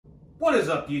What is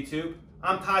up, YouTube?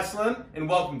 I'm Ty Slim, and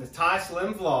welcome to Ty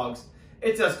Slim Vlogs.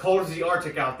 It's as cold as the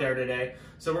Arctic out there today,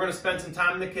 so we're going to spend some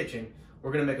time in the kitchen.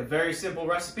 We're going to make a very simple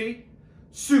recipe,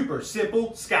 super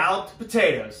simple scalloped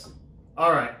potatoes.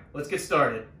 Alright, let's get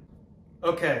started.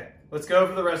 Okay, let's go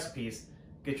over the recipes.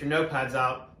 Get your notepads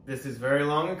out. This is very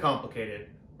long and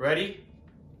complicated. Ready?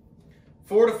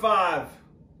 4 to 5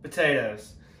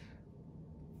 potatoes.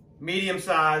 Medium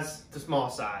size to small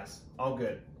size. All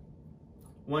good.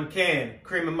 1 can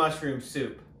cream of mushroom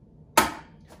soup.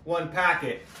 1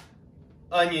 packet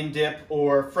onion dip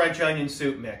or French onion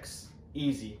soup mix.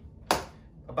 Easy.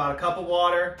 About a cup of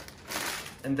water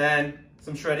and then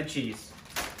some shredded cheese.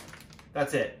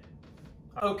 That's it.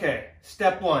 Okay,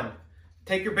 step 1.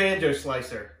 Take your banjo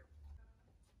slicer.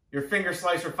 Your finger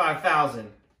slicer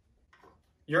 5000.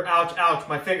 Your ouch, ouch,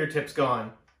 my fingertip's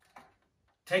gone.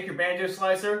 Take your banjo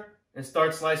slicer and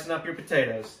start slicing up your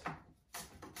potatoes.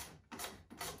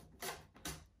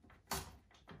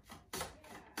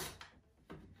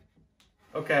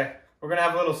 Okay, we're gonna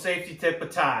have a little safety tip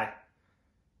with Ty.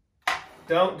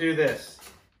 Don't do this.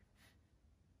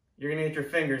 You're gonna get your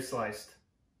fingers sliced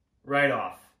right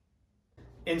off.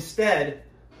 Instead,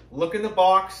 look in the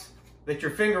box that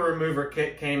your finger remover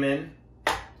kit came in.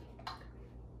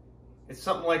 It's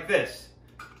something like this.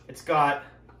 It's got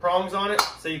prongs on it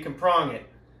so you can prong it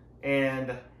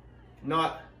and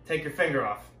not take your finger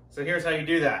off. So here's how you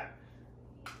do that.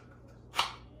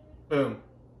 Boom.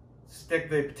 Stick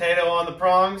the potato on the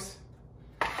prongs.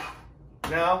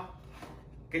 Now,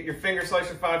 get your finger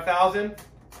slicer 5000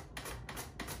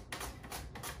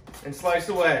 and slice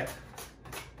away.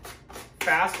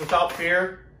 Fast, without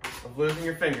fear of losing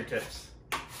your fingertips.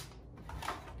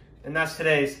 And that's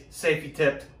today's safety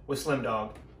tip with Slim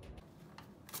Dog.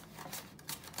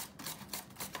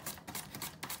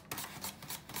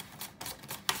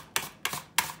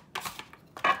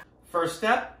 First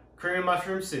step, cream of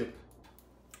mushroom soup.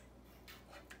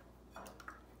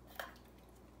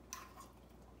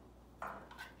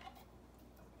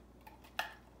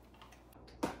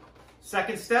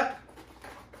 Second step,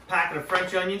 packet of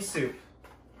French onion soup.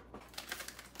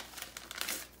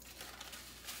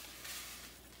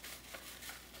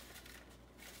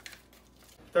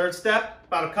 Third step,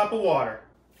 about a cup of water.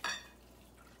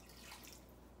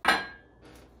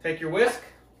 Take your whisk,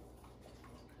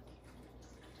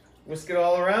 whisk it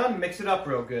all around, mix it up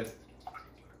real good.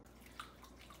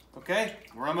 Okay,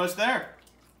 we're almost there.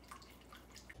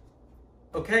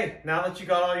 Okay, now that you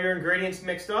got all your ingredients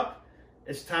mixed up,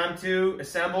 it's time to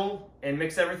assemble and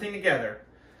mix everything together.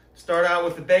 Start out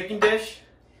with the baking dish.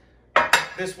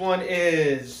 This one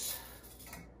is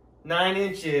 9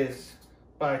 inches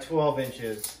by 12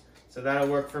 inches. So that'll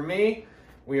work for me.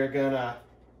 We are gonna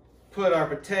put our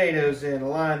potatoes in,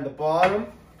 line the bottom.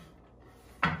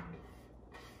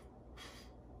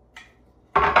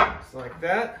 Just like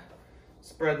that.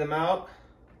 Spread them out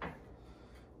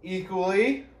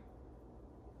equally.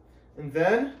 And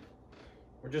then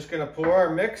we're just gonna pour our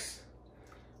mix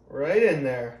right in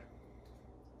there.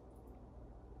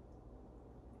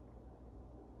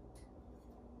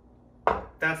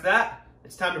 That's that.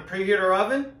 It's time to preheat our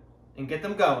oven and get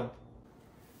them going.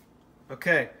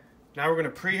 Okay, now we're gonna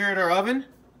preheat our oven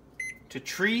to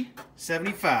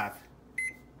 375.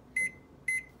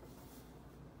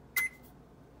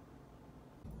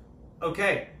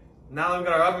 Okay, now that we've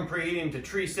got our oven preheating to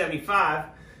 375,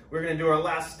 we're gonna do our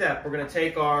last step. We're gonna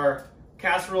take our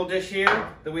casserole dish here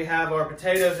that we have our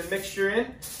potatoes and mixture in,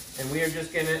 and we are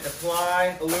just gonna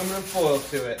apply aluminum foil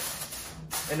to it.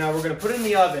 And now we're gonna put it in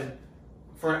the oven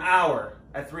for an hour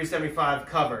at 375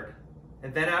 covered.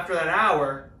 And then after that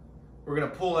hour, we're gonna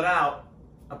pull it out,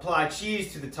 apply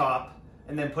cheese to the top,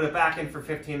 and then put it back in for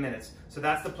 15 minutes. So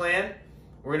that's the plan.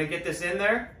 We're gonna get this in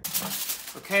there.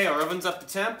 Okay, our oven's up to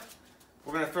temp.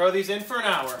 We're gonna throw these in for an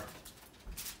hour.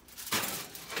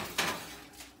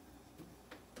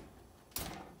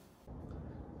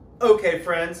 Okay,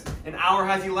 friends, an hour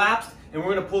has elapsed, and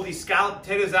we're gonna pull these scalloped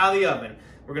potatoes out of the oven.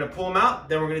 We're gonna pull them out,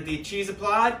 then we're gonna get the cheese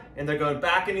applied, and they're going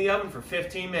back in the oven for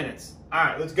 15 minutes. All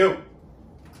right, let's go.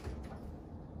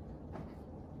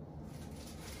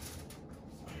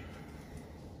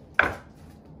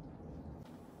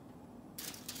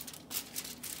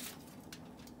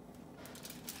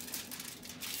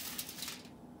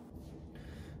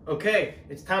 Okay,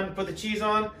 it's time to put the cheese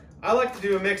on. I like to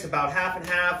do a mix about half and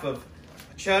half of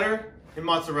cheddar and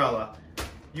mozzarella.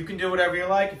 You can do whatever you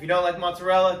like. If you don't like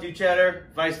mozzarella, do cheddar,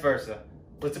 vice versa.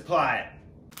 Let's apply it.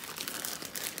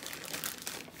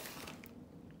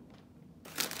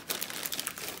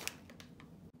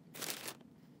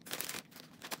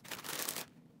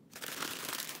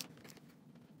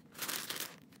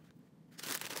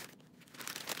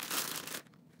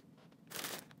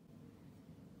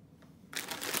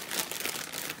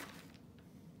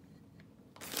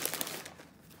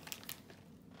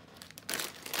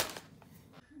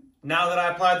 Now that I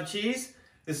applied the cheese,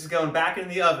 this is going back in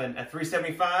the oven at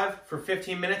 375 for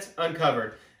 15 minutes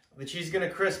uncovered. The cheese is going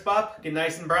to crisp up, get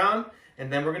nice and brown,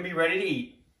 and then we're going to be ready to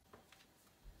eat.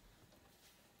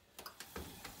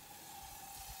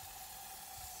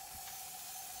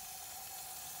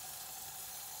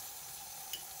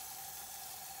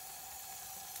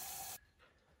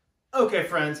 Okay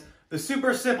friends, the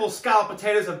super simple scalloped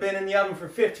potatoes have been in the oven for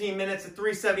 15 minutes at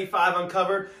 375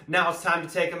 uncovered. Now it's time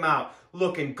to take them out.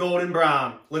 Looking golden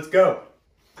brown. Let's go.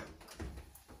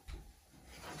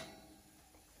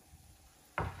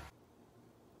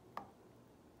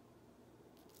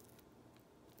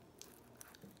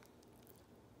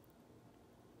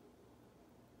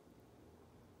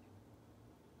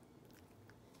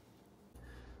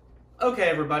 Okay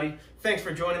everybody, thanks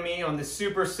for joining me on this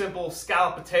super simple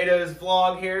scalloped potatoes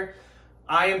vlog here.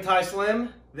 I am Ty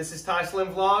Slim, this is Ty Slim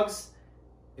Vlogs.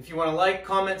 If you want to like,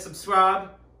 comment,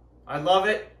 subscribe, I love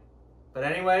it. But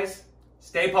anyways,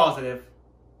 stay positive.